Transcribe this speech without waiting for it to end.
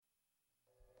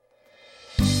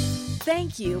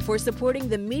Thank you for supporting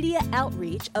the media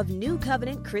outreach of New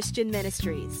Covenant Christian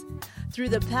Ministries. Through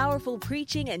the powerful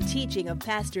preaching and teaching of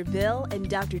Pastor Bill and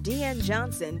Dr. Deanne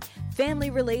Johnson,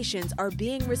 family relations are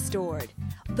being restored.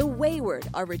 The wayward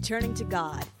are returning to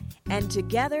God. And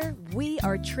together, we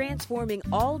are transforming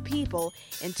all people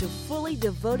into fully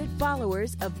devoted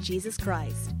followers of Jesus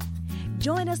Christ.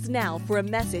 Join us now for a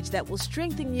message that will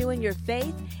strengthen you in your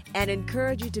faith and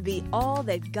encourage you to be all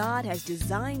that God has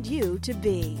designed you to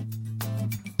be.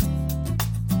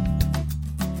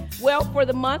 Well, for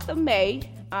the month of May,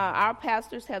 our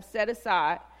pastors have set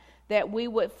aside that we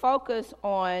would focus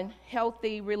on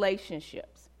healthy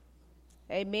relationships.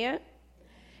 Amen?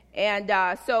 And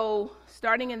so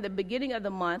starting in the beginning of the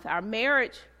month,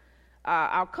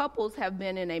 our couples have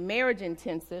been in a marriage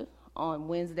intensive on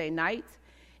Wednesday nights.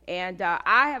 And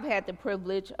I have had the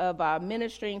privilege of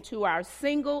ministering to our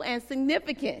single and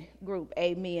significant group,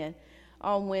 amen,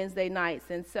 on Wednesday nights.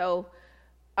 And so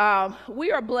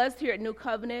we are blessed here at New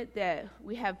Covenant that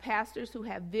we have pastors who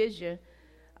have vision,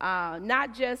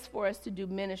 not just for us to do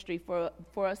ministry,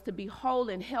 for us to be whole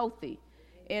and healthy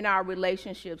in our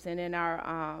relationships and in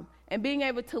our and being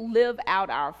able to live out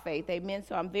our faith, amen.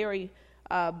 So I'm very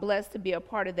blessed to be a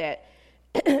part of that.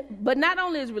 But not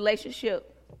only is relationship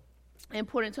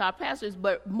important to our pastors,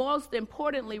 but most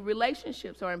importantly,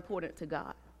 relationships are important to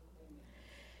God.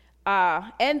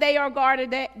 And they are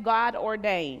God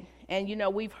ordained. And, you know,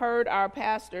 we've heard our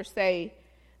pastor say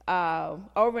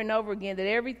over and over again that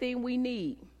everything we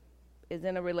need is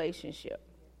in a relationship.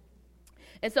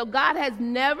 And so God has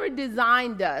never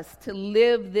designed us to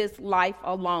live this life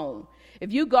alone.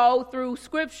 If you go through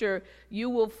Scripture, you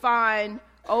will find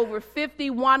over 50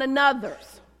 one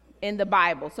another's in the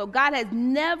Bible. So God has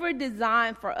never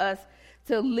designed for us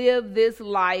to live this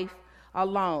life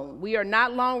alone. We are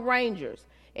not Lone Rangers.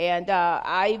 And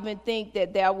I even think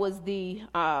that was the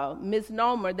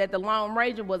misnomer that the Lone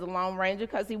Ranger was a Lone Ranger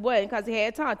because he wasn't, because he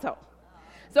had Tonto.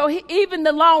 So even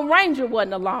the Lone Ranger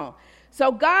wasn't alone.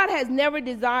 So God has never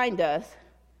designed us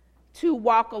to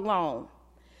walk alone.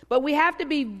 But we have to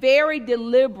be very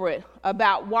deliberate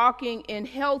about walking in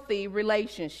healthy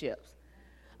relationships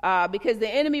because the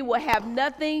enemy will have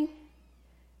nothing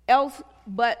else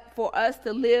but for us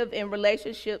to live in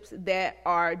relationships that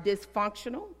are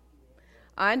dysfunctional,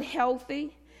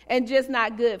 unhealthy, and just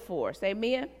not good for us.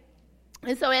 Amen?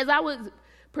 And so as I was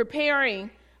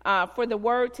preparing for the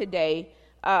word today,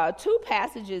 two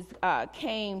passages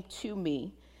came to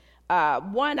me.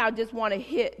 One I just want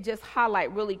to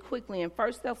highlight really quickly in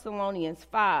 1 Thessalonians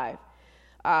 5,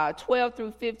 12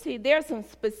 through 15. There are some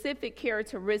specific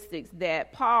characteristics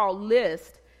that Paul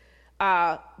lists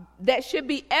that should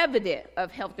be evident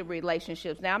of healthy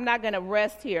relationships. Now, I'm not going to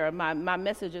rest here. My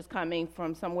message is coming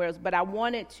from somewhere else, but I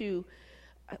wanted to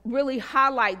really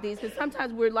highlight these because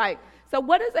sometimes we're like, so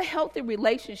what does a healthy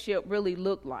relationship really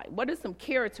look like? What are some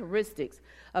characteristics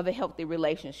of a healthy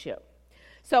relationship?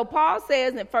 So Paul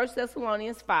says in 1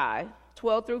 Thessalonians 5,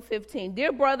 12 through 15,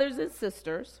 "Dear brothers and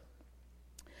sisters,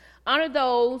 honor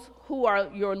those who are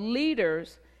your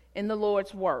leaders in the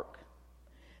Lord's work.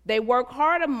 They work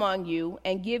hard among you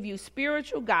and give you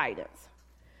spiritual guidance.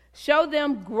 Show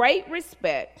them great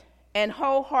respect and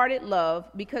wholehearted love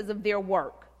because of their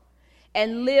work,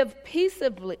 and live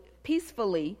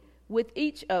peacefully with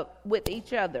each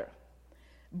other.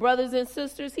 Brothers and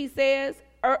sisters," he says,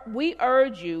 "we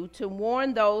urge you to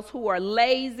warn those who are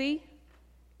lazy,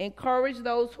 encourage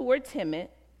those who are timid,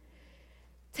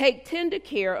 take tender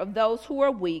care of those who are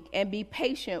weak, and be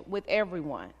patient with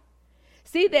everyone.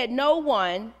 See that no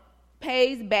one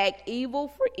pays back evil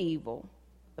for evil,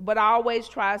 but always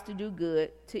tries to do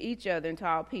good to each other and to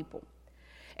all people."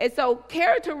 And so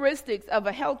characteristics of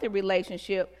a healthy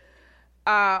relationship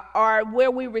are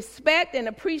where we respect and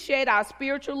appreciate our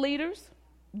spiritual leaders,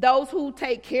 those who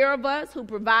take care of us, who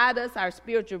provide us our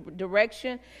spiritual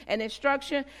direction and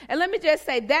instruction. And let me just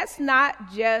say, that's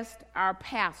not just our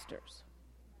pastors.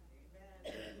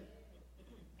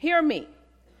 Hear me.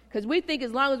 Because we think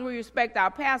as long as we respect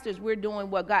our pastors, we're doing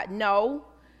what God... No.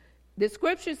 The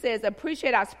scripture says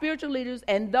appreciate our spiritual leaders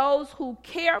and those who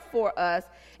care for us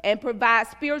and provide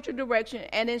spiritual direction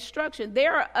and instruction.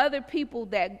 There are other people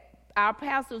that our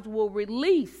pastors will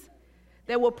release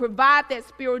that will provide that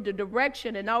spiritual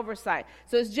direction and oversight.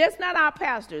 So it's just not our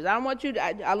pastors. I want you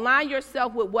to align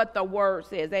yourself with what the word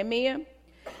says. Amen?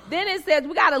 Then it says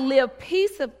we got to live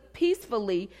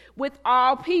peacefully with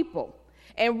all people.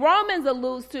 And Romans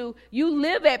alludes to you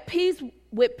live at peace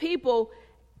with people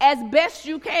as best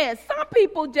you can. Some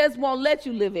people just won't let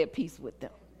you live at peace with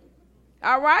them.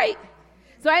 All right?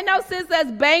 So ain't no sense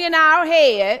us banging our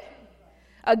head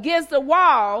against the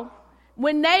wall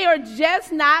when they are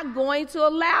just not going to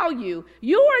allow you.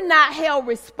 You are not held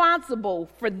responsible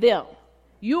for them.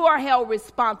 You are held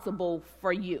responsible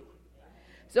for you.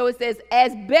 So it says,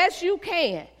 as best you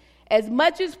can, as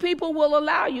much as people will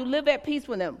allow you, live at peace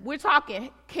with them. We're talking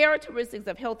characteristics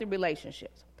of healthy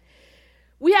relationships.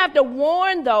 We have to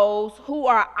warn those who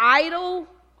are idle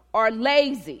or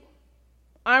lazy,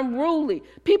 unruly,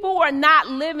 people who are not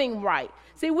living right.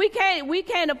 See, we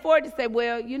can't afford to say,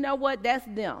 well, you know what, that's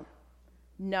them.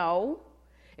 No.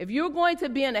 If you're going to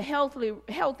be in a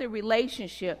healthy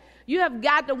relationship, you have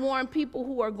got to warn people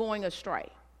who are going astray.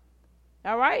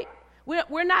 All right?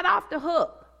 We're not off the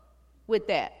hook with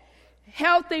that.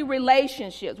 Healthy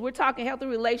relationships. We're talking healthy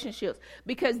relationships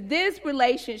because this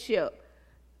relationship,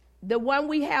 the one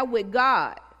we have with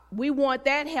God, we want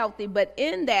that healthy, but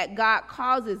in that, God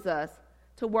causes us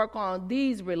to work on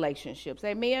these relationships.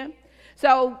 Amen?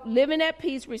 So living at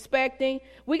peace, respecting,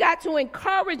 we got to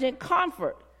encourage and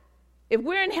comfort. If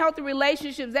we're in healthy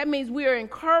relationships, that means we are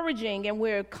encouraging and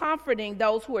we're comforting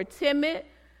those who are timid,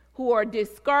 who are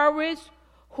discouraged,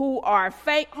 who are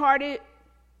faint-hearted.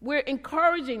 We're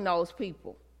encouraging those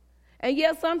people. And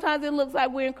yes, sometimes it looks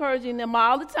like we're encouraging them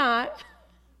all the time.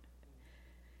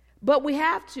 But we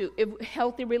have to, if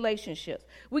healthy relationships.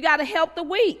 We got to help the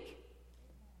weak.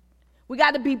 We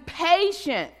got to be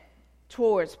patient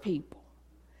towards people.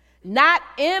 Not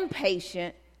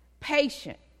impatient,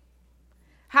 patient.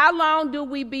 How long do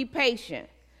we be patient?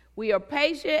 We are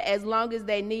patient as long as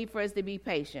they need for us to be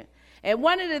patient. And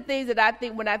one of the things that I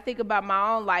think when I think about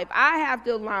my own life, I have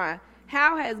to learn,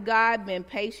 how has God been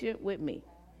patient with me?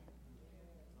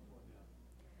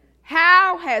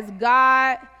 How has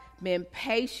God been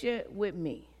patient with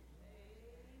me?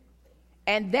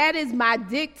 And that is my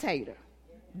dictator.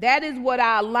 That is what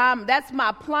I align. That's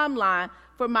my plumb line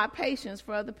for my patience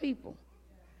for other people.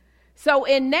 So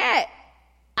in that,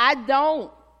 I don't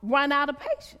run out of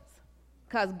patience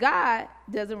because God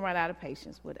doesn't run out of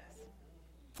patience with us.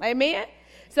 Amen?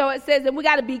 So it says that we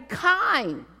got to be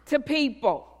kind to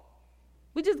people.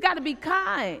 We just got to be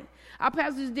kind. Our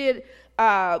pastors did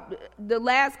the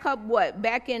last couple,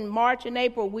 back in March and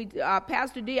April,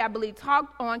 Pastor D, I believe,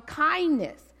 talked on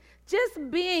kindness.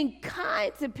 Just being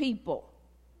kind to people.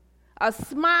 A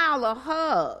smile, a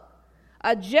hug,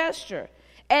 a gesture,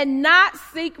 and not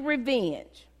seek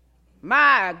revenge.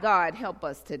 My God, help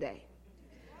us today.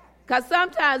 Because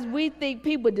sometimes we think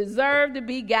people deserve to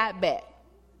be got back.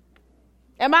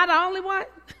 Am I the only one?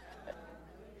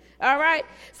 All right.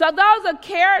 So those are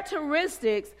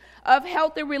characteristics of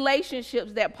healthy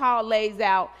relationships that Paul lays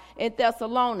out in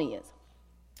Thessalonians.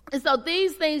 And so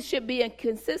these things should be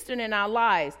consistent in our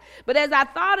lives. But as I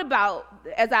thought about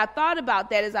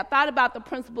the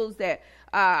principles that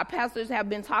our pastors have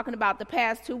been talking about the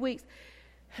past 2 weeks,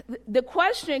 the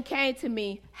question came to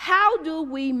me, how do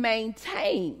we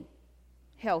maintain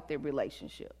healthy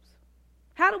relationships?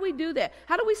 How do we do that?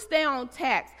 How do we stay on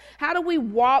task? How do we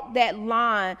walk that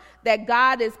line that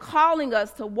God is calling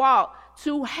us to walk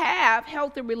to have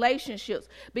healthy relationships?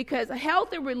 Because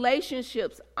healthy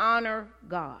relationships honor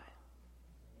God.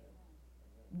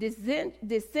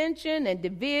 Dissension and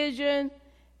division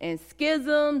and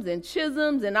schisms and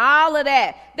schisms and all of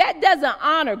that doesn't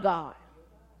honor God.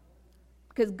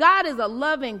 Because God is a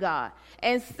loving God.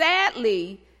 And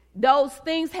sadly, those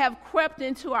things have crept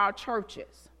into our churches.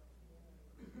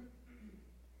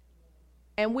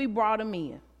 And we brought them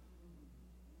in.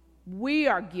 We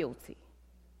are guilty.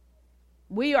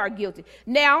 We are guilty.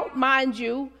 Now, mind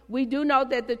you, we do know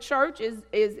that the church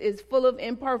is full of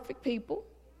imperfect people.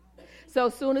 So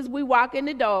as soon as we walk in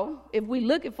the door, if we're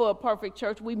looking for a perfect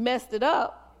church, we messed it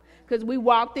up because we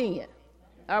walked in.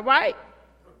 All right?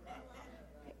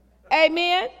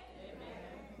 Amen?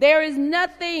 There is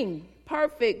nothing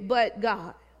perfect but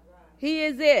God. He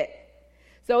is it.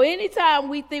 So anytime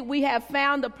we think we have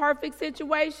found the perfect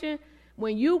situation,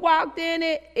 when you walked in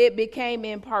it, it became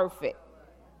imperfect.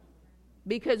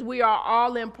 Because we are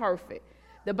all imperfect.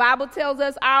 The Bible tells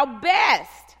us our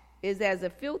best is as a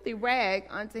filthy rag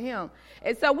unto him.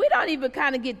 And so we don't even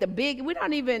we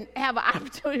don't even have an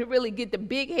opportunity to really get the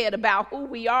big head about who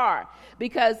we are.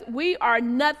 Because we are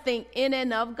nothing in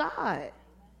and of God.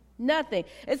 Nothing.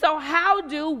 And so how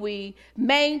do we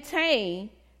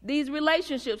maintain these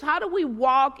relationships? How do we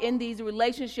walk in these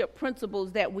relationship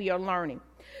principles that we are learning?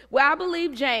 Well, I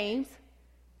believe James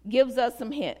gives us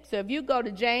some hints. So if you go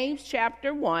to James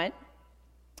chapter 1,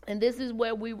 and this is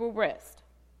where we will rest.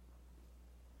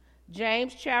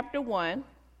 James chapter 1,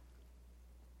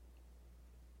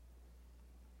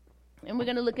 and we're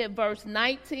going to look at verse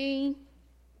 19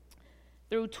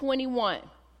 through 21.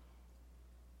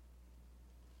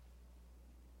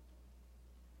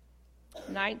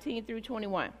 19 through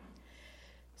 21.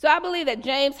 So I believe that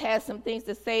James has some things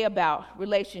to say about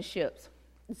relationships.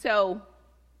 So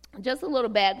just a little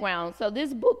background. So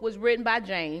this book was written by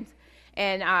James,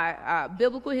 and our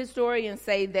biblical historians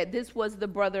say that this was the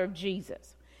brother of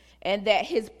Jesus, and that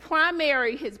his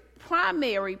primary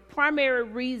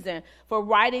reason for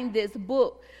writing this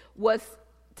book was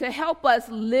to help us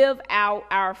live out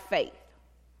our faith,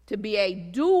 to be a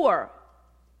doer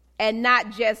and not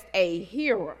just a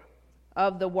hearer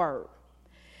of the word.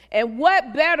 And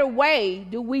what better way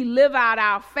do we live out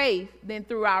our faith than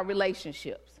through our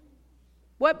relationships?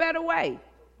 What better way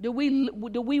do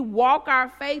we walk our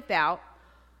faith out,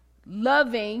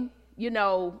 loving,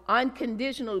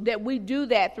 unconditional, that we do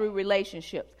that through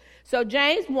relationships? So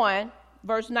James 1,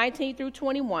 verse 19 through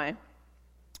 21,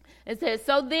 it says,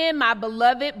 "So then, my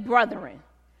beloved brethren,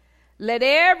 let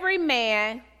every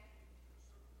man,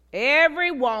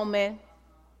 every woman,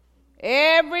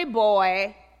 every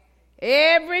boy,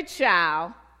 every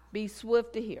child be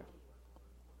swift to hear.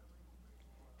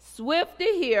 Swift to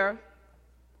hear,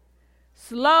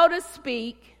 slow to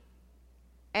speak,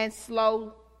 and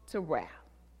slow to wrath."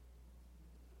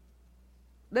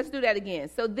 Let's do that again.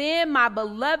 "So then, my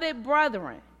beloved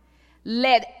brethren,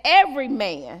 let every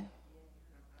man,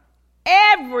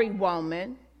 every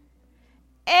woman,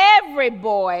 every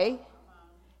boy,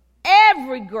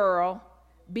 every girl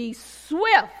be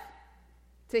swift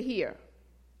to hear,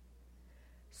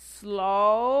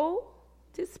 slow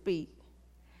to speak,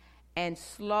 and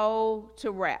slow to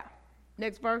wrath."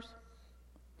 Next verse.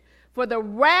 "For the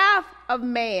wrath of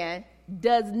man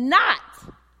does not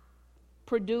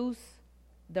produce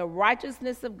the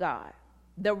righteousness of God."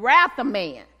 The wrath of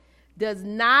man does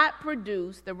not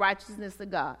produce the righteousness of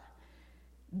God.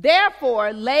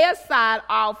 "Therefore, lay aside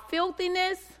all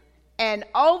filthiness and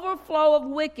overflow of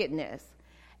wickedness,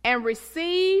 and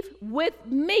receive with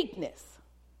meekness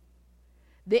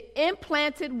the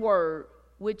implanted word,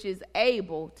 which is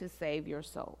able to save your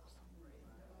souls."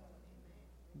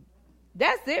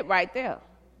 That's it right there.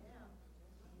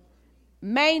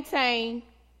 Maintain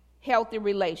healthy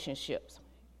relationships.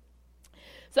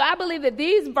 So I believe that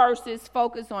these verses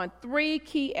focus on three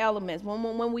key elements.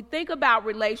 When we think about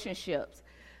relationships,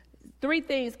 three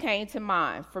things came to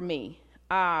mind for me.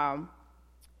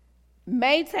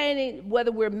 Maintaining,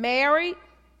 whether we're married,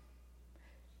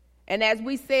 and as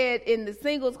we said in the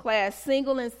singles class,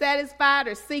 single and satisfied,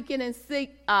 or single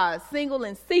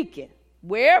and seeking,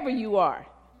 wherever you are.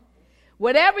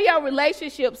 Whatever your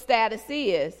relationship status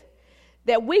is,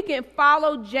 that we can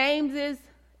follow James's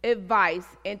advice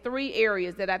in three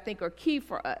areas that I think are key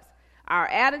for us: our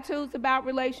attitudes about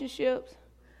relationships,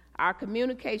 our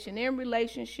communication in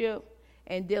relationship,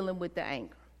 and dealing with the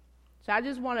anger. So I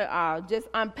just want to just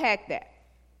unpack that.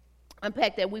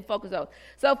 We focus on.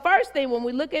 So first thing, when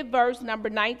we look at verse number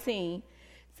 19,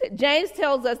 James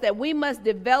tells us that we must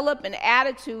develop an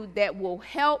attitude that will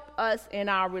help us in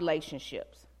our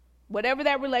relationships, whatever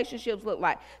that relationships look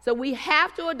like. So we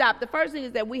have to adopt, the first thing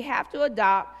is that we have to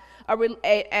adopt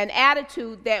an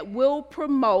attitude that will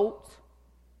promote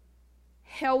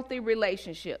healthy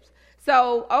relationships.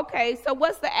 So, okay, so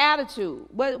what's the attitude?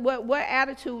 What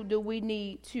attitude do we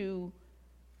need to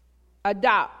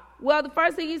adopt? Well, the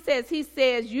first thing he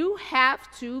says you have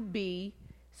to be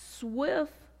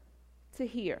swift to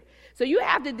hear. So you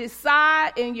have to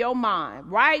decide in your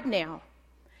mind right now,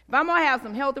 if I'm going to have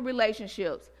some healthy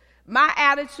relationships, my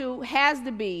attitude has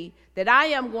to be that I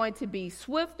am going to be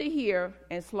swift to hear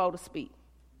and slow to speak.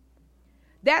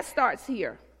 That starts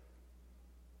here.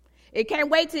 It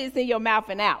can't wait till it's in your mouth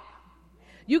and out.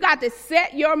 You got to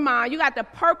set your mind. You got the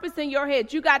purpose in your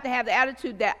head. You got to have the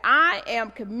attitude that I am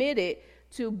committed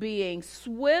to being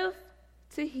swift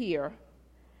to hear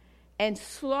and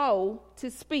slow to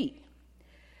speak.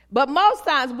 But most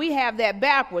times we have that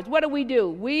backwards. What do?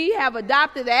 We have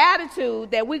adopted the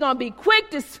attitude that we're going to be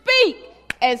quick to speak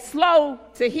and slow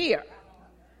to hear.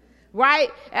 Right?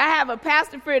 I have a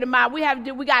pastor friend of mine. We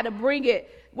got to bring it,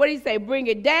 what do you say? Bring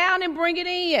it down and bring it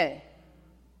in.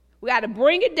 We got to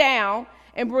bring it down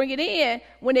and bring it in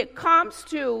when it comes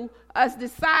to us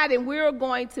deciding we're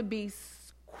going to be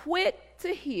quick to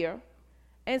hear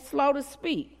and slow to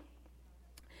speak.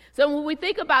 So when we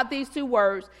think about these two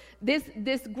words,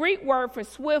 this Greek word for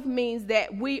swift means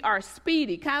that we are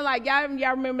speedy. Kind of like, y'all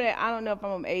remember that? I don't know if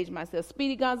I'm going to age myself.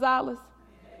 Speedy Gonzales?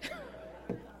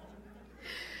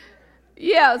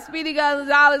 Yeah, Speedy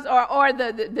Gonzales, or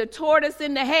the tortoise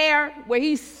in the hare where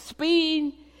he's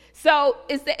speeding. So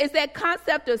it's that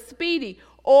concept of speedy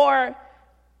or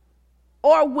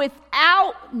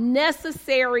without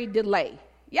necessary delay.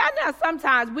 Y'all know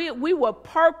sometimes we will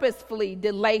purposefully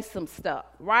delay some stuff,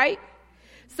 right?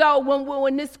 So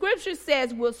when the scripture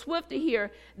says we're swift to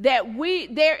hear, that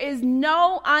there is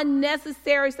no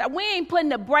unnecessary stuff. We ain't putting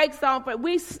the brakes on, but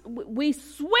we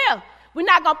swift. We're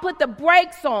not going to put the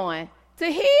brakes on to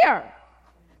hear.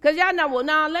 Because y'all know, well,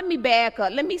 no, let me back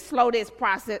up. Let me slow this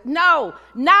process. No,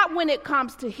 not when it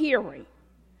comes to hearing.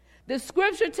 The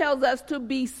scripture tells us to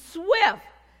be swift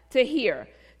to hear,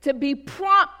 to be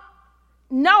prompt.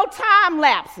 No time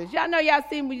lapses. Y'all know y'all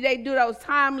seen when they do those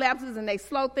time lapses and they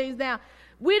slow things down.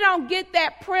 We don't get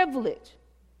that privilege.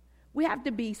 We have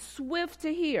to be swift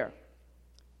to hear.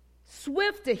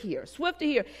 Swift to hear. Swift to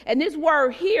hear. And this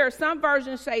word hear, some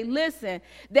versions say listen,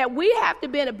 that we have to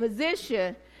be in a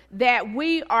position that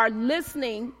we are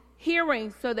listening,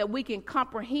 hearing, so that we can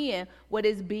comprehend what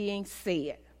is being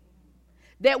said.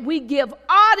 That we give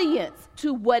audience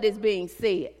to what is being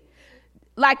said.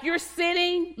 Like you're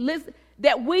sitting, listen,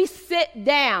 that we sit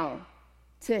down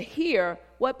to hear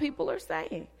what people are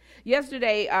saying.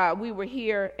 Yesterday, we were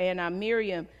here, and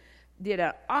Miriam did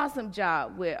an awesome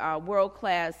job with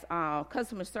world-class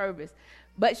customer service.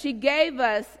 But she gave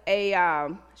us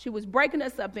she was breaking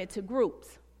us up into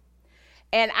groups.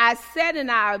 And I sat and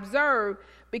I observed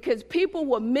because people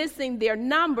were missing their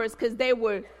numbers because they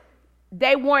weren't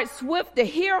swift to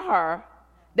hear her.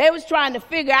 They was trying to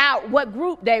figure out what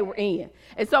group they were in.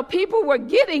 And so people were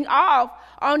getting off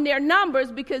on their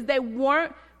numbers because they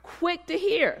weren't quick to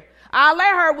hear. All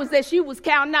I heard was that she was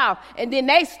counting off, and then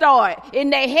they started in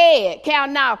their head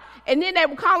counting off, and then they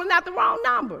were calling out the wrong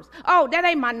numbers. Oh, that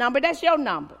ain't my number, that's your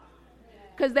number.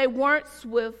 Because they weren't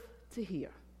swift to hear.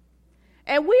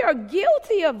 And we are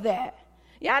guilty of that.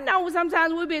 Y'all know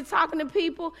sometimes we've been talking to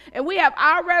people, and we have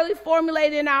already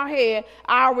formulated in our head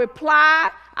our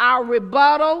reply, our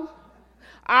rebuttal,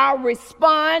 our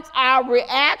response, our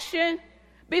reaction,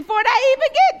 before they even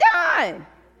get done.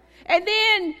 And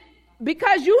then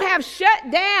because you have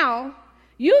shut down,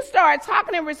 you start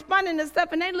talking and responding to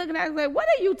stuff, and they looking at us like, what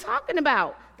are you talking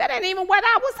about? That ain't even what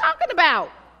I was talking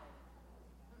about.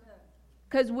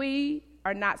 Because we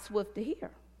are not swift to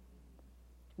hear.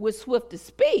 We're swift to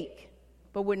speak,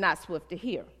 but we're not swift to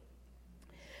hear.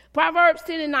 Proverbs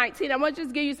 10 and 19, I want to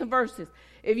just give you some verses.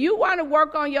 If you want to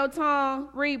work on your tongue,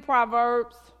 read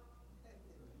Proverbs.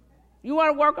 You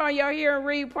want to work on your hearing,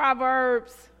 read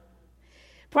Proverbs.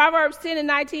 Proverbs 10 and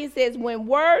 19 says, when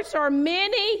words are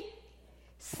many,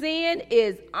 sin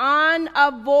is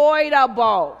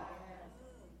unavoidable.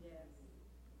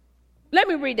 Let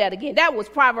me read that again. That was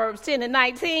Proverbs 10 and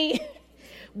 19.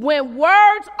 When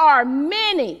words are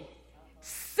many,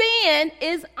 sin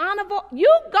is unavoidable.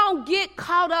 You're going to get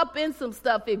caught up in some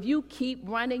stuff if you keep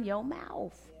running your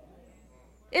mouth.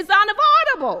 It's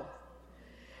unavoidable.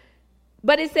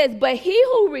 But it says, but he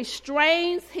who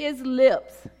restrains his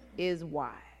lips is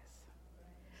wise.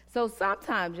 So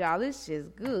sometimes, y'all, it's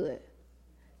just good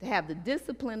to have the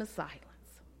discipline of silence.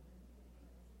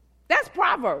 That's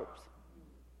Proverbs.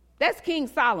 That's King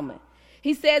Solomon.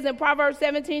 He says in Proverbs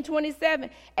 17:27,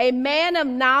 a man of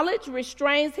knowledge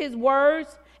restrains his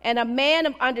words, and a man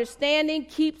of understanding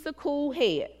keeps a cool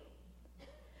head.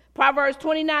 Proverbs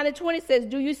 29 and 20 says,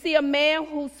 do you see a man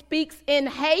who speaks in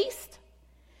haste?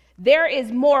 There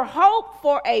is more hope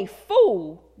for a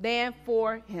fool than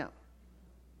for him.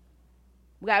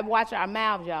 We got to watch our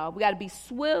mouths, y'all. We got to be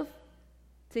swift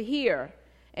to hear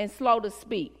and slow to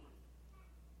speak.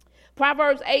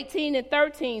 Proverbs 18 and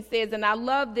 13 says, and I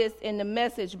love this in the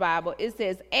Message Bible, it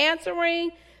says,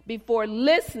 answering before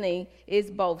listening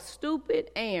is both stupid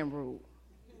and rude.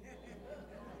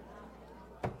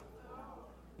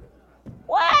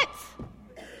 What?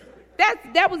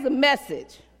 That was a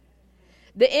Message.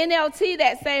 The NLT,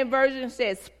 that same version,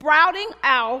 says, spouting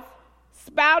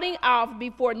off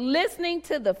before listening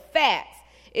to the facts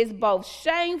is both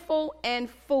shameful and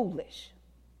foolish.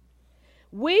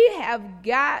 We have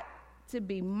got to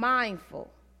be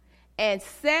mindful and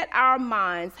set our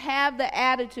minds, have the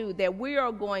attitude that we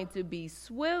are going to be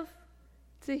swift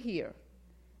to hear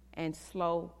and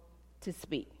slow to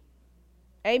speak.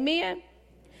 Amen?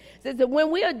 It says that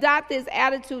when we adopt this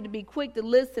attitude to be quick to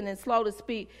listen and slow to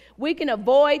speak, we can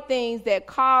avoid things that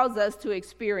cause us to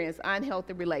experience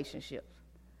unhealthy relationships.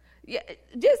 Yeah,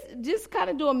 just kind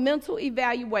of do a mental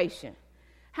evaluation.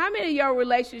 How many of your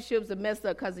relationships are messed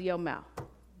up because of your mouth?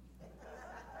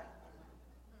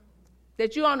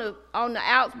 That you're on the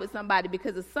outs with somebody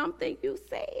because of something you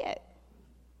said.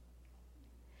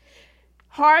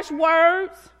 Harsh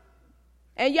words.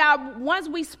 And y'all, once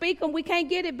we speak them, we can't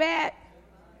get it back.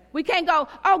 We can't go,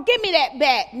 oh, give me that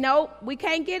back. Nope, we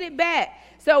can't get it back.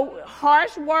 So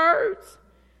harsh words,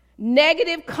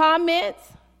 negative comments,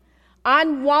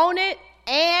 unwanted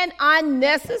and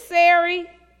unnecessary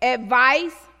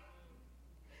advice.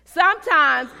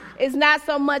 sometimes it's not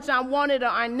so much unwanted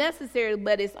or unnecessary,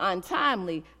 but it's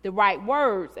untimely, the right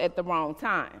words at the wrong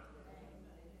time.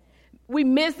 We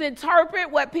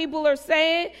misinterpret what people are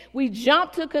saying. We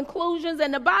jump to conclusions.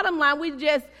 And the bottom line, we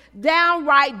just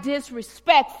downright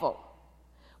disrespectful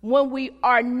when we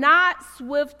are not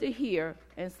swift to hear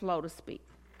and slow to speak.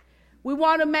 We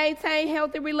want to maintain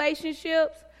healthy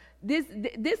relationships. This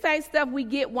ain't stuff we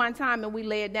get one time and we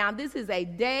lay it down. This is a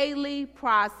daily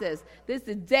process. This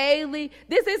is daily.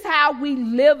 This is how we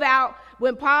live out.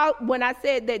 When I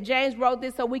said that James wrote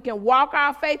this so we can walk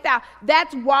our faith out,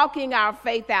 that's walking our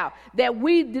faith out. That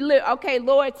we deliver. Okay,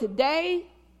 Lord, today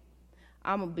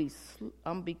I'm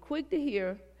gonna be quick to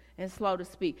hear and slow to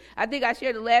speak. I think I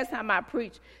shared the last time I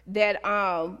preached that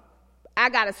I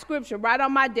got a scripture right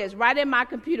on my desk, right in my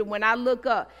computer when I look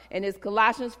up, and it's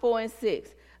Colossians 4:6.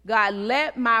 God,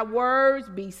 let my words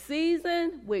be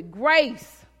seasoned with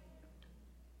grace.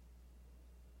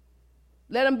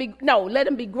 Let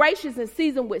them be gracious and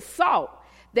seasoned with salt,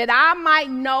 that I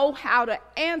might know how to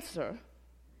answer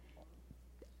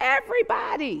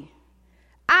everybody.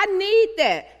 I need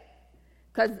that,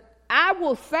 because I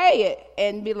will say it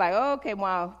and be like, oh, okay,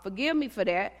 well, forgive me for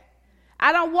that.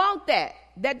 I don't want that.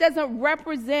 That doesn't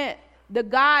represent the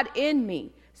God in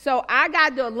me. So I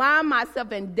got to align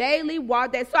myself and daily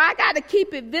walk that. So I got to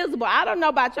keep it visible. I don't know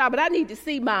about y'all, but I need to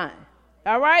see mine.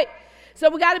 All right? So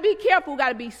we got to be careful. We got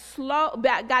to be slow.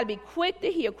 Got to be quick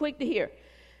to hear, quick to hear.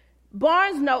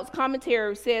 Barnes Notes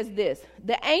commentary says this: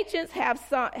 the ancients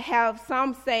have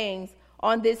some sayings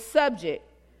on this subject,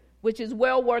 which is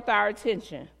well worth our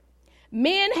attention.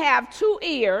 Men have 2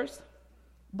 ears,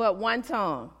 but 1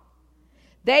 tongue.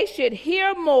 They should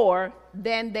hear more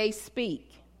than they speak.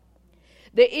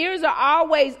 The ears are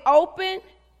always open,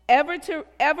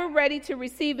 ever ready to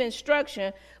receive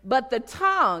instruction, but the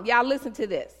tongue, y'all listen to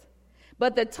this,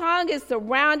 but the tongue is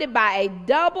surrounded by a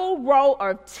double row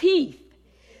of teeth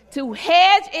to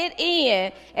hedge it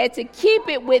in and to keep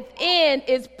it within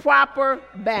its proper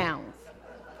bounds.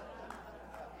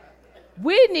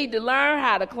 We need to learn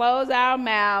how to close our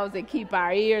mouths and keep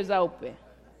our ears open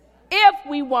if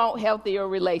we want healthier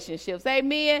relationships.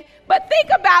 Amen? But think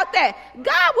about that.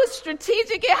 God was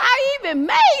strategic in how he even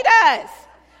made us.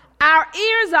 Our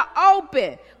ears are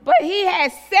open, but he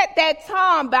has set that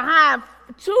tongue behind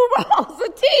 2 rows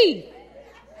of teeth.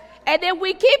 And then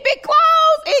we keep it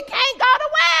closed, it can't go to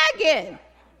wagging.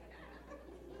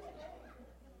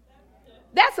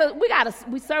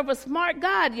 We serve a smart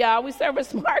God, y'all. We serve a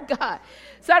smart God.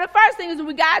 So the first thing is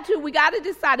we got to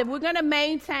decide if we're going to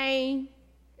maintain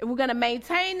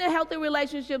the healthy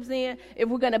relationships if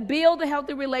we're going to build the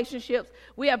healthy relationships,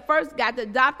 we have first got to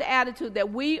adopt the attitude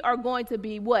that we are going to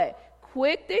be what?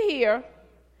 Quick to hear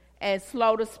and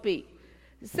slow to speak.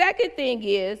 The second thing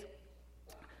is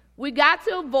we got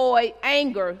to avoid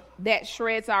anger that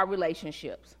shreds our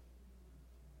relationships.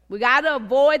 We got to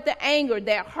avoid the anger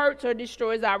that hurts or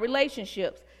destroys our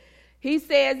relationships. He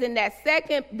says in that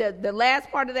second, the last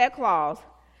part of that clause,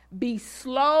 be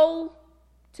slow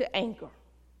to anger.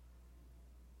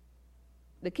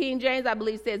 The King James, I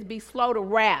believe, says be slow to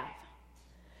wrath.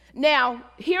 Now,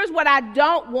 here's what I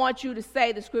don't want you to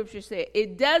say the scripture said.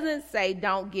 It doesn't say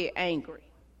don't get angry.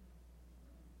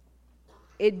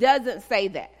 It doesn't say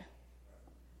that.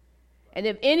 And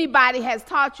if anybody has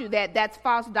taught you that, that's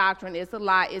false doctrine. It's a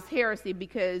lie. It's heresy,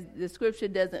 because the scripture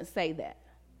doesn't say that.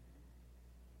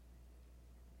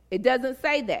 It doesn't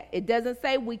say that. It doesn't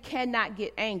say we cannot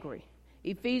get angry.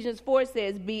 Ephesians 4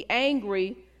 says be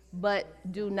angry, but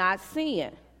do not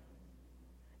sin.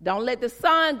 Don't let the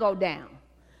sun go down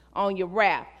on your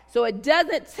wrath. So it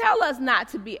doesn't tell us not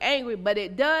to be angry, but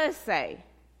it does say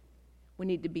we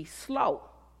need to be slow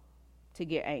to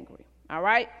get angry. All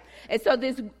right? And so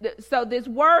this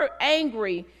word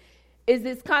angry is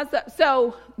this concept.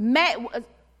 So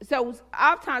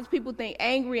oftentimes people think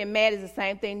angry and mad is the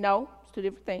same thing. No, it's 2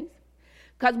 different things.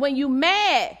 Because when you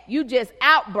mad, you just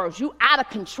outburst. You out of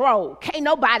control. Can't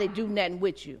nobody do nothing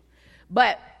with you.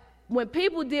 But when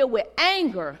people deal with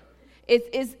anger,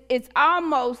 it's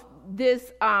almost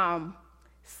this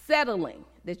settling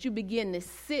that you begin to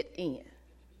sit in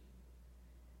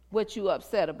what you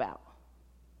upset about.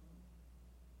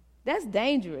 That's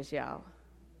dangerous, y'all.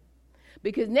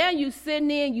 Because now you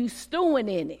sitting in, you stewing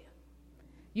in it.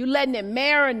 You letting it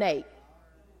marinate.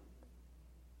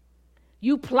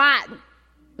 You plotting.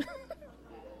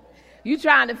 You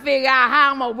trying to figure out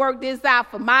how I'm going to work this out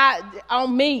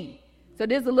on me. So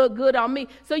this will look good on me.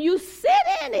 So you sit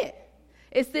in it.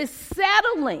 It's this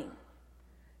settling.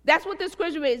 That's what the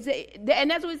scripture is. And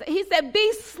that's what he said,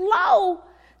 be slow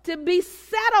to be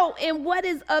settled in what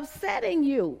is upsetting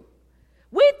you.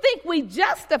 We think we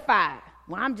justify.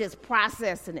 Well, I'm just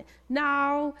processing it.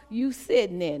 No, you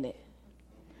sitting in it.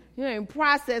 You ain't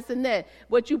processing that.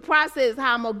 What you process is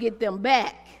how I'm going to get them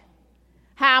back.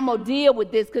 How I'm going to deal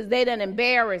with this because they done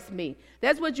embarrassed me.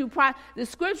 That's what you the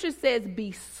scripture says,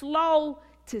 be slow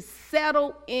to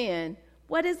settle in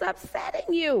what is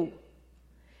upsetting you.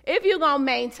 If you're going to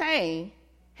maintain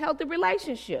healthy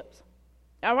relationships.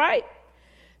 All right?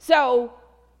 So,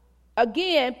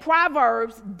 again,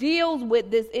 Proverbs deals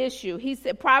with this issue. He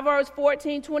said, Proverbs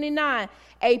 14:29,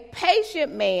 a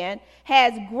patient man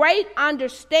has great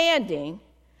understanding,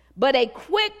 but a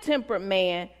quick-tempered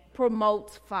man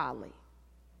promotes folly.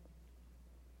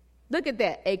 Look at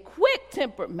that. A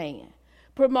quick-tempered man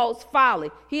promotes folly.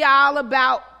 He all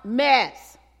about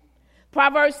mess.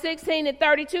 Proverbs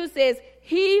 16:32 says,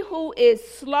 he who is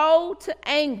slow to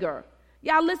anger.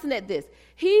 Y'all listen at this.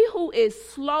 He who is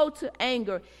slow to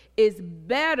anger is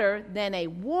better than a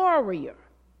warrior.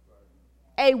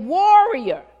 A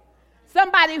warrior.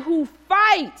 Somebody who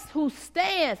fights, who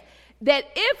stands. That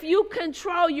if you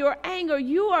control your anger,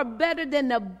 you are better than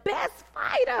the best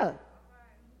fighter.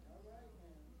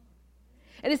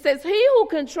 And it says, he who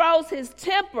controls his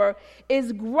temper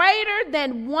is greater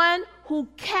than one who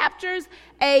captures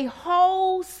a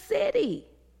whole city.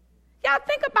 Y'all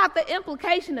think about the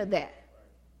implication of that.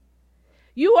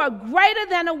 You are greater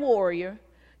than a warrior.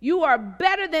 You are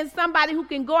better than somebody who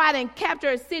can go out and capture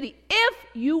a city if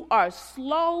you are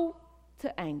slow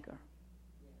to anger.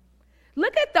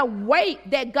 Look at the weight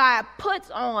that God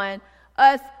puts on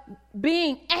us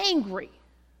being angry.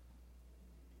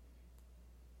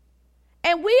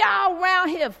 And we all around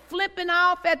here flipping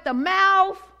off at the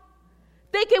mouth,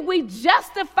 thinking we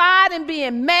justified in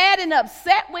being mad and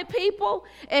upset with people.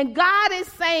 And God is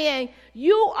saying,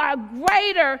 you are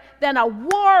greater than a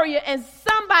warrior and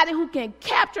somebody who can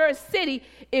capture a city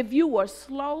if you were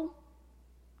slow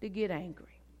to get angry.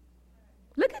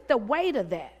 Look at the weight of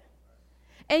that.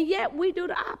 And yet we do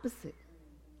the opposite.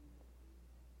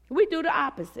 We do the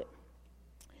opposite.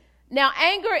 Now,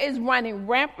 anger is running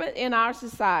rampant in our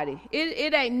society.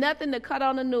 It ain't nothing to cut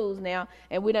on the news now.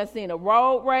 And we done seen a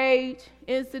road rage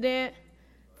incident,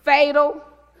 fatal.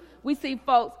 We see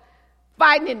folks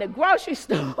fighting in the grocery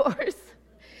stores.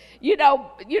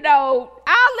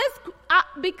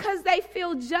 Because they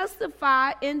feel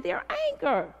justified in their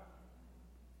anger.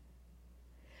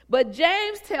 But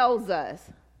James tells us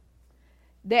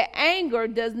that anger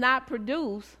does not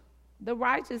produce the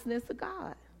righteousness of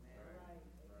God.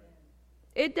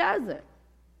 It doesn't.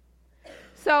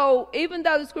 So even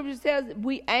though the scripture says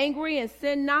we angry and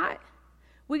sin not,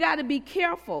 we got to be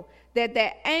careful that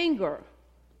anger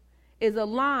is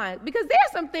aligned. Because there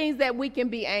are some things that we can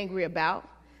be angry about.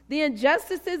 The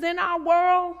injustices in our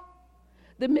world,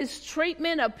 the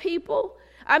mistreatment of people.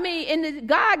 I mean,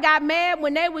 God got mad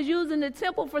when they was using the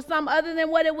temple for something other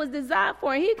than what it was designed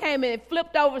for. And he came in and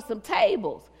flipped over some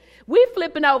tables. We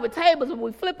flipping over tables, but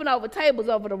we flipping over tables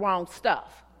over the wrong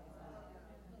stuff.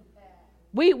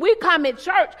 We come in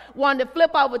church wanting to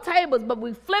flip over tables, but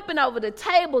we flipping over the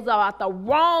tables about the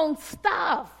wrong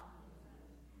stuff.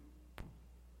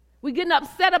 We're getting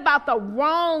upset about the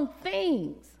wrong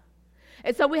things.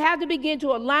 And so we have to begin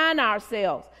to align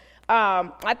ourselves.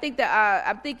 I think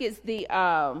it's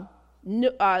the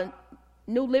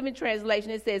New Living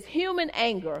Translation. It says, human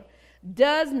anger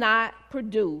does not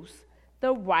produce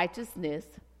the righteousness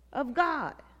of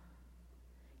God.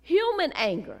 Human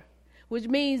anger, which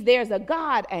means there's a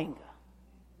God anger.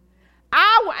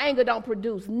 Our anger don't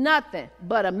produce nothing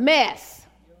but a mess.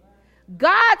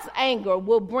 God's anger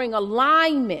will bring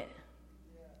alignment.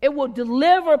 It will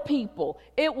deliver people.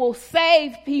 It will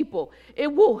save people.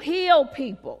 It will heal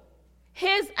people.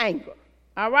 His anger.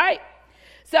 All right?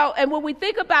 So, and when we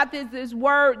think about this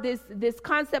word, this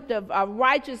concept of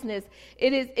righteousness,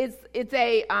 it's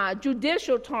a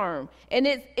judicial term, and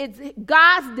it's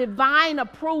God's divine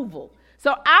approval.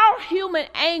 So our human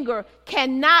anger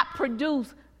cannot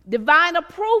produce divine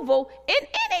approval in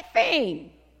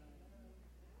anything.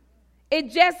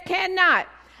 It just cannot.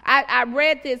 I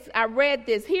read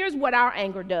this. Here's what our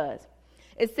anger does.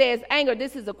 It says, anger,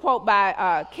 this is a quote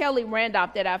by Kelly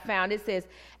Randolph that I found. It says,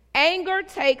 anger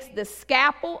takes the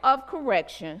scalpel of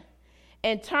correction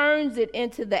and turns it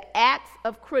into the axe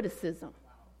of criticism.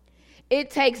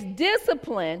 It takes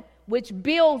discipline, which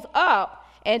builds up,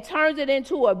 and turns it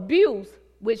into abuse,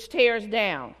 which tears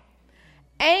down.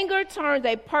 Anger turns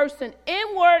a person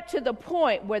inward to the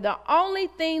point where the only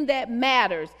thing that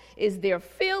matters is their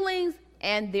feelings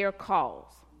and their cause.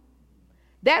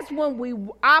 That's when we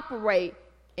operate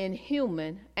in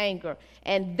human anger.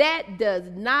 And that does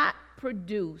not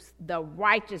produce the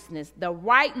righteousness, the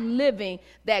right living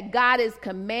that God is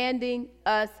commanding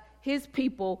us, his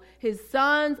people, his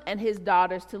sons and his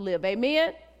daughters to live.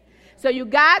 Amen? So you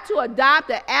got to adopt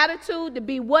an attitude to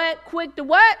be what? Quick to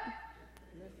what?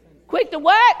 Quick to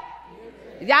what?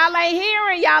 Y'all ain't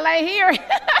hearing.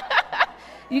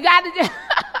 You got to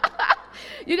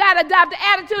you got to adopt the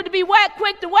attitude to be what?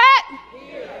 Quick to what?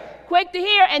 Hear. Quick to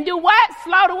hear and do what?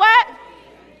 Slow to what?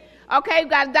 Okay, we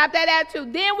got to adopt that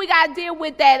attitude. Then we got to deal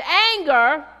with that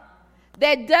anger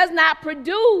that does not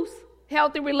produce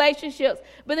healthy relationships.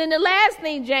 But then the last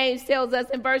thing James tells us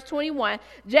in verse 21,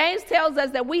 James tells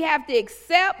us that we have to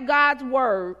accept God's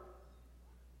word.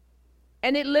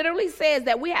 And it literally says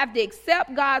that we have to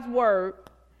accept God's word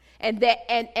and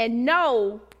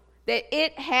know that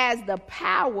it has the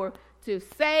power to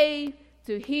save,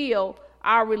 to heal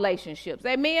our relationships.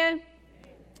 Amen?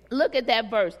 Look at that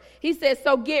verse. He says,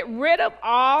 so get rid of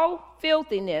all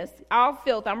filthiness, all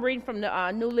filth. I'm reading from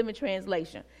the New Living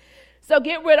Translation. So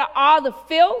get rid of all the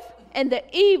filth and the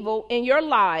evil in your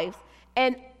lives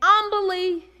and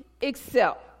humbly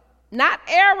accept, not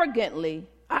arrogantly.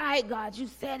 All right, God, you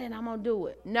said it, I'm going to do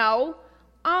it. No,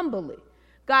 humbly.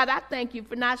 God, I thank you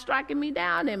for not striking me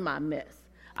down in my mess.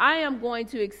 I am going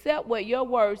to accept what your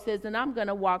word says, and I'm going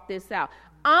to walk this out.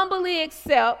 Humbly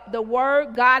accept the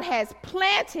word God has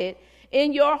planted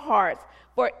in your hearts,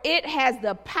 for it has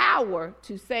the power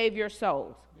to save your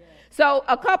souls. Yes. So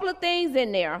a couple of things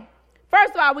in there.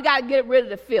 First of all, we got to get rid of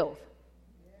the filth.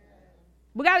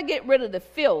 We got to get rid of the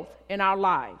filth in our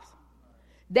lives.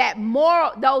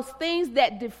 Those things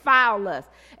that defile us.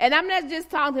 And I'm not just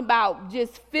talking about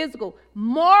just physical,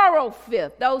 moral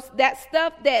filth. Those things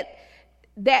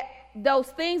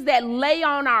that lay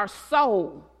on our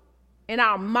soul, in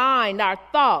our mind, our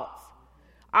thoughts,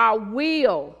 our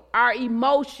will, our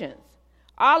emotions,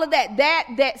 all of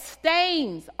that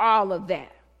stains all of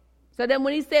that. So then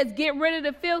when he says get rid of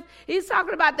the filth, he's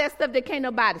talking about that stuff that can't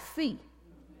nobody see.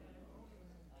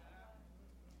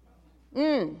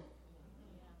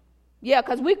 Yeah,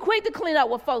 because we quick to clean up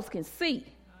what folks can see.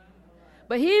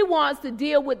 But he wants to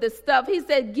deal with the stuff. He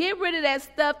said, get rid of that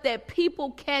stuff that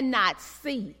people cannot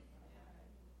see.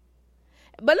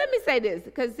 But let me say this,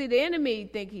 because, see, the enemy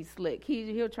think he's slick.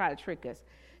 He'll try to trick us.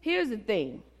 Here's the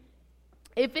thing.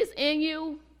 If it's in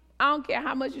you, I don't care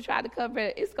how much you try to cover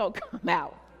it, it's going to come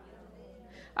out.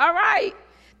 All right?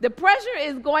 The pressure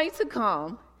is going to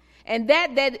come, and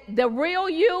that the real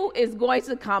you is going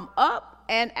to come up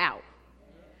and out.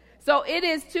 So it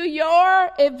is to your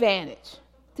advantage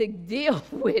to deal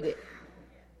with it.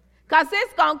 Because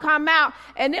it's going to come out,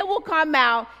 and it will come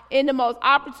out in the most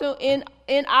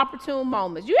inopportune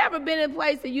moments. You ever been in a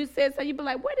place that you said so, you be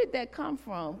like, where did that come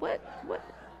from?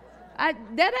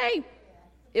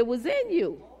 It was in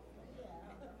you.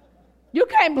 You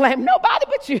can't blame nobody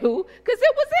but you, because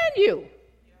it was in you.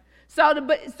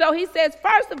 So he says,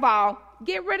 first of all,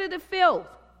 get rid of the filth.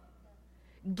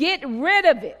 Get rid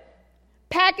of it.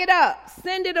 Pack it up,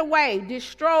 send it away,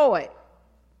 destroy it.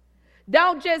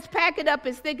 Don't just pack it up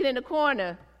and stick it in the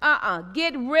corner.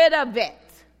 Get rid of it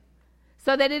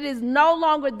so that it is no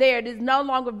longer there. It is no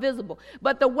longer visible.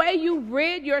 But the way you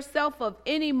rid yourself of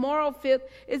any moral filth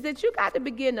is that you got to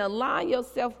begin to align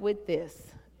yourself with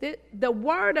this. The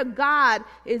word of God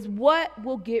is what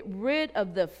will get rid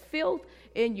of the filth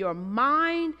in your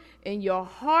mind, in your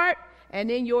heart,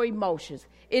 and in your emotions.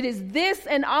 It is this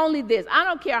and only this. I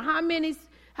don't care how many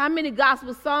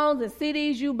gospel songs and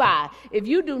CDs you buy. If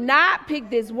you do not pick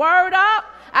this word up,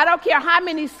 I don't care how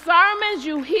many sermons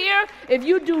you hear. If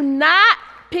you do not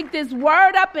pick this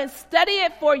word up and study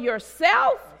it for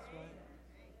yourself,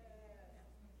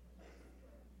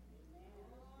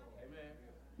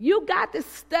 you got to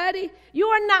study. You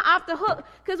are not off the hook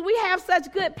because we have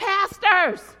such good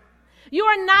pastors. You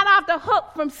are not off the hook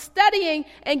from studying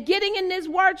and getting in this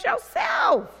word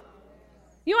yourself.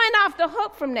 You ain't off the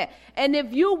hook from that. And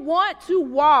if you want to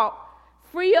walk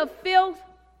free of filth,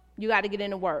 you got to get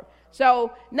in the word.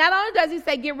 So not only does he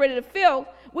say get rid of the filth,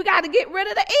 we got to get rid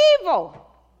of the evil.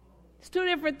 It's two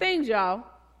different things, y'all.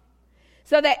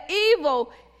 So that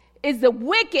evil is the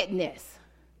wickedness.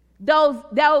 Those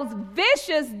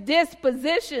vicious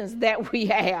dispositions that we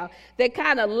have that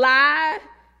kind of lie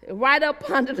right up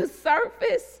under the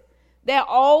surface, that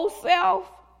old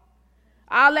self,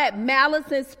 all that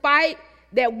malice and spite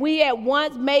that we at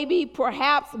once maybe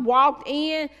perhaps walked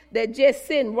in, that just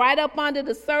sitting right up under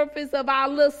the surface of our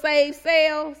little saved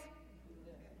selves.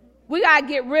 We got to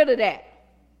get rid of that.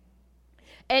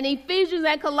 And Ephesians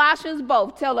and Colossians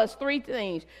both tell us three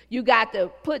things. You got to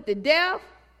put to death,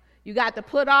 you got to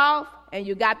put off, and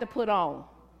you got to put on.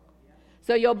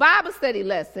 So your Bible study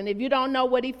lesson, if you don't know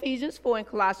what Ephesians 4 and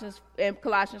Colossians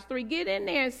 3, get in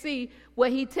there and see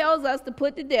what he tells us to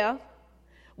put to death,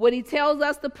 what he tells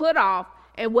us to put off,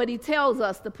 and what he tells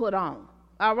us to put on.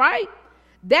 All right?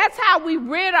 That's how we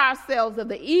rid ourselves of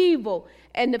the evil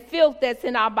and the filth that's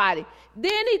in our body.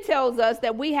 Then he tells us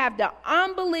that we have to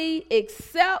humbly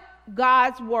accept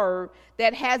God's word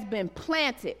that has been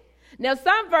planted. Now,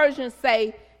 some versions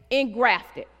say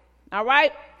engrafted. All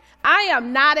right? I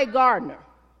am not a gardener,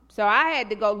 so I had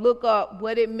to go look up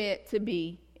what it meant to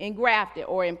be engrafted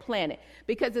or implanted,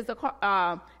 because it's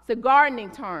a gardening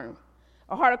term,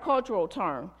 a horticultural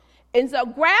term. And so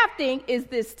grafting is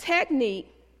this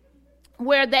technique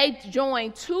where they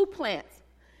join two plants,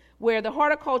 where the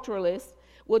horticulturalist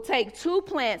will take two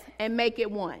plants and make it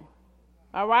one.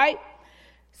 All right?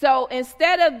 So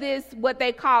instead of this, what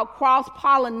they call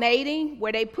cross-pollinating,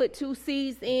 where they put two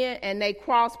seeds in and they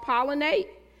cross-pollinate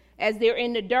as they're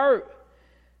in the dirt,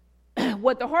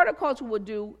 what the horticulture will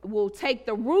do will take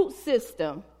the root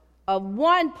system of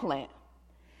one plant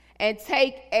and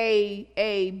take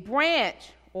a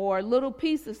branch or a little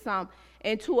piece of something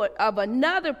of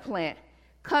another plant,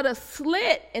 cut a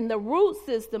slit in the root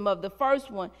system of the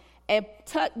first one and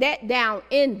tuck that down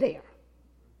in there,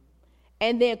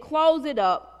 and then close it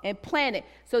up and plant it.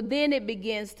 So then it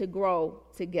begins to grow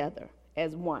together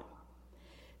as one.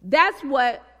 That's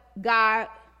what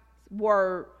God's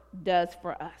word does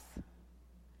for us.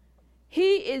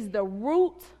 He is the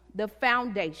root, the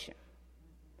foundation.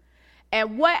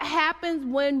 And what happens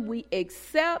when we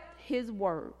accept his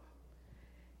word?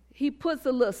 He puts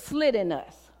a little slit in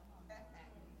us.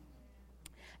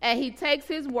 And he takes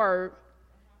his word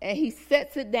and he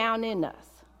sets it down in us.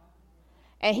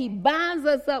 And he binds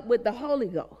us up with the Holy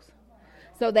Ghost,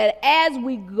 so that as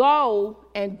we go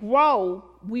and grow,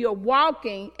 we are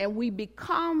walking and we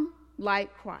become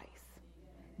like Christ.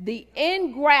 The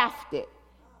engrafted,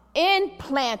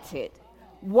 implanted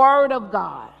word of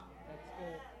God. That's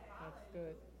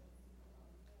good.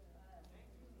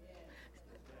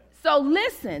 So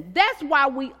listen, that's why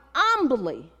we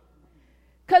humbly,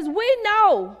 because we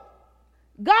know,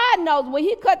 God knows when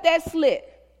he cut that slit,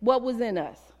 what was in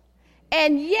us.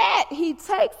 And yet he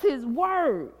takes his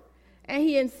word and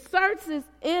he inserts it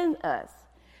in us.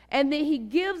 And then he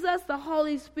gives us the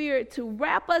Holy Spirit to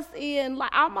wrap us in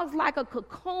almost like a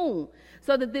cocoon,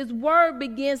 so that this word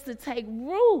begins to take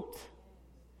root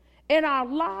in our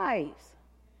lives.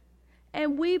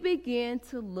 And we begin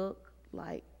to look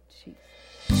like Jesus.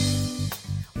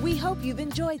 We hope you've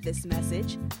enjoyed this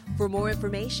message. For more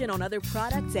information on other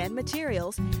products and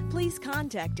materials, please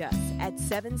contact us at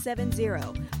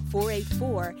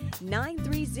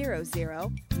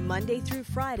 770-484-9300, Monday through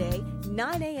Friday,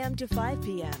 9 a.m. to 5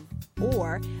 p.m.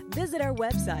 Or visit our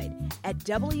website at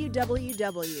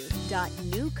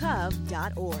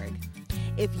www.newcov.org.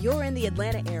 If you're in the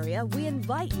Atlanta area, we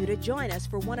invite you to join us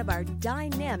for one of our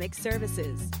dynamic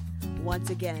services.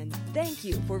 Once again, thank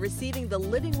you for receiving the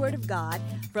living word of God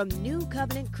from New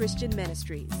Covenant Christian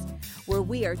Ministries, where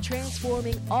we are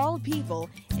transforming all people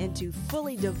into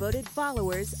fully devoted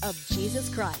followers of Jesus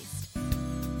Christ.